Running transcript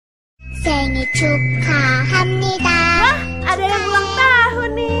생일 축하합니다. Wah, ada yang ulang tahun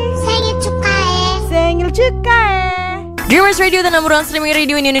nih. 생일 축하해. Saengilchukhae. Dreamers Radio, the number one streaming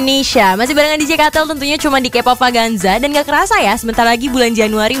radio in Indonesia. Masih barengan DJ Katel tentunya cuma di Kpop Vaganza. Dan gak kerasa ya, sebentar lagi bulan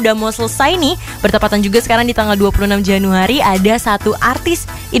Januari udah mau selesai nih. Bertepatan juga sekarang di tanggal 26 Januari ada satu artis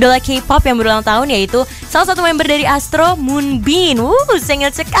idola K-pop yang berulang tahun, yaitu salah satu member dari ASTRO, Moonbin.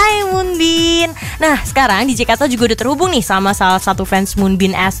 Saengilchukhae Moonbin. Nah, sekarang DJ Katel juga udah terhubung nih sama salah satu fans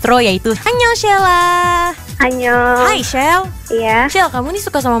Moonbin ASTRO, yaitu Annyeong Sheila. Annyeong. Hai Shel. Iya. Shel, kamu nih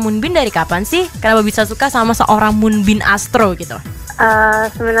suka sama Moonbin dari kapan sih? Kenapa bisa suka sama seorang Moonbin ASTRO gitu?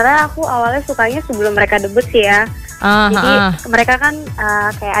 Sebenarnya aku awalnya sukanya sebelum mereka debut sih ya. Jadi mereka kan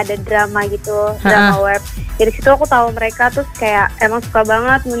kayak ada drama gitu, drama web. Dari situ aku tahu mereka, terus kayak emang suka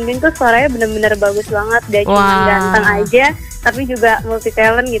banget. Moonbin tuh suaranya bener-bener bagus banget. Dia cuma ganteng aja, tapi juga multi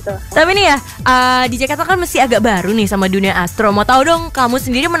talent gitu. Tapi nih ya, di Jakarta kan masih agak baru nih sama dunia ASTRO. Mau tahu dong, kamu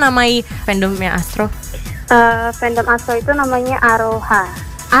sendiri menamai fandomnya ASTRO? Fandom ASTRO itu namanya Aroha.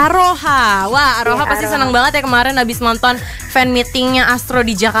 Aroha, wah Aroha Ya, pasti Aroha. seneng banget ya kemarin abis nonton fan meetingnya ASTRO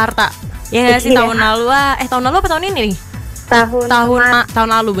di Jakarta. Ya nggak sih, Iya. tahun lalu, tahun lalu apa tahun ini nih? Tahun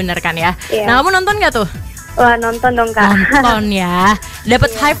lalu bener kan ya? Iya. Nah, kamu nonton gak tuh? Wah, nonton dong Kak. Nonton ya.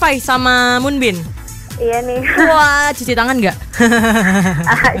 Dapat high five sama Moonbin. Iya nih. Wah, cuci tangan nggak?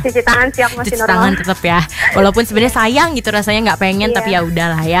 Cuci tangan sih, aku masih Cuci normal. tangan tetap ya. Walaupun sebenarnya sayang gitu rasanya, nggak pengen, Iya. tapi ya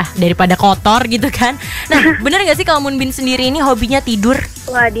udahlah ya, daripada kotor gitu kan. Nah, bener nggak sih kalau Moonbin sendiri ini hobinya tidur?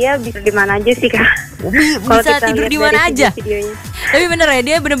 Wah, dia bisa di mana aja sih Kak. Kalau Bisa kita tidur lihat di mana dari aja. video-videonya. Tapi bener ya,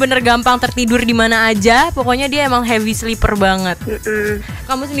 dia bener-bener gampang tertidur di mana aja. Pokoknya dia emang heavy sleeper banget.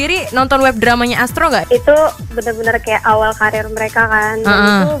 Kamu sendiri nonton web dramanya ASTRO nggak? Itu benar-benar kayak awal karir mereka kan, dan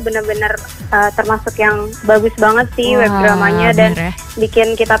itu benar-benar termasuk yang bagus banget sih web Wah, dramanya, dan bener ya.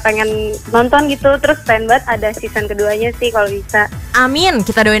 bikin kita pengen nonton gitu. Terus pengen banget ada season keduanya sih kalau bisa. Amin,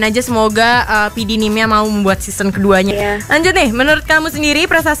 kita doain aja semoga PD Nimya mau membuat season keduanya. Iya. Lanjut nih, menurut kamu sendiri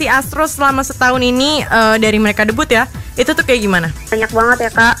prestasi ASTRO selama setahun ini dari mereka debut ya, itu tuh kayak gimana? Banyak banget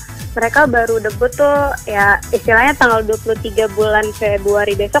ya Kak. Mereka baru debut tuh ya istilahnya tanggal 23 bulan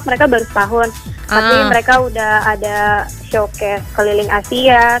Februari, besok mereka baru setahun. Tapi mereka udah ada showcase keliling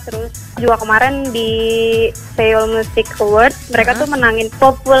Asia. Terus juga kemarin di Seoul Music Awards mereka tuh menangin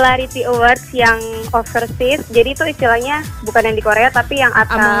Popularity Awards yang overseas. Jadi itu istilahnya bukan yang di Korea tapi yang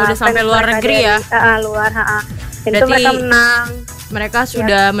udah sampai luar negeri ya? Luar, Dan itu Berarti mereka menang. Mereka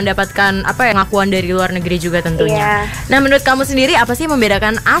sudah mendapatkan pengakuan dari luar negeri juga tentunya. Iya. Nah, menurut kamu sendiri apa sih yang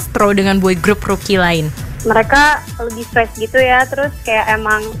membedakan ASTRO dengan boy group rookie lain? Mereka lebih fresh gitu ya, terus kayak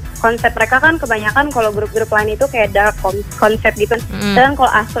emang konsep mereka kan kebanyakan kalau grup-grup lain itu kayak dark konsep gitu. Dan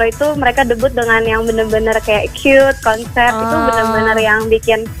kalau ASTRO itu mereka debut dengan yang bener-bener kayak cute konsep, itu bener-bener yang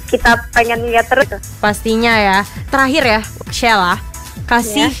bikin kita pengen lihat terus. Pastinya ya. Terakhir ya, Sheila,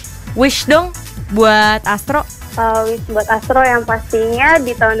 kasih wish dong buat ASTRO. Wish buat ASTRO yang pastinya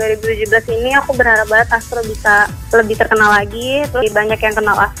di tahun 2017 ini aku berharap banget ASTRO bisa lebih terkenal lagi, terus banyak yang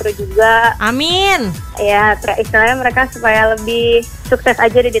kenal ASTRO juga. Amin. Ya, istilahnya mereka supaya lebih sukses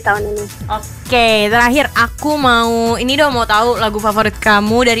aja deh di tahun ini. Oke, terakhir aku mau tahu lagu favorit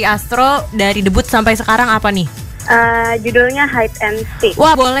kamu dari ASTRO dari debut sampai sekarang apa nih? Judulnya Hide and Seek.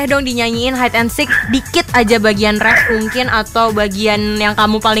 Wah, boleh dong dinyanyiin Hide and Seek dikit aja bagian rap mungkin, atau bagian yang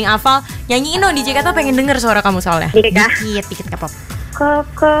kamu paling hafal. Nyanyiin dong, DJ Kata pengen denger suara kamu soalnya. Dikit Kpop.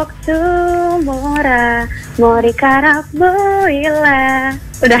 Kokok sumora mori karap boila.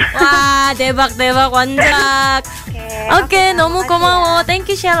 Udah. Wah, tebak wanjak. Oke, nomu komawo.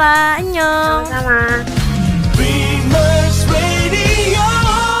 Thank you Sheila. Annyeong. Sama-sama. Dreamers Radio,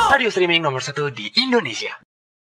 radio streaming nomor 1 di Indonesia.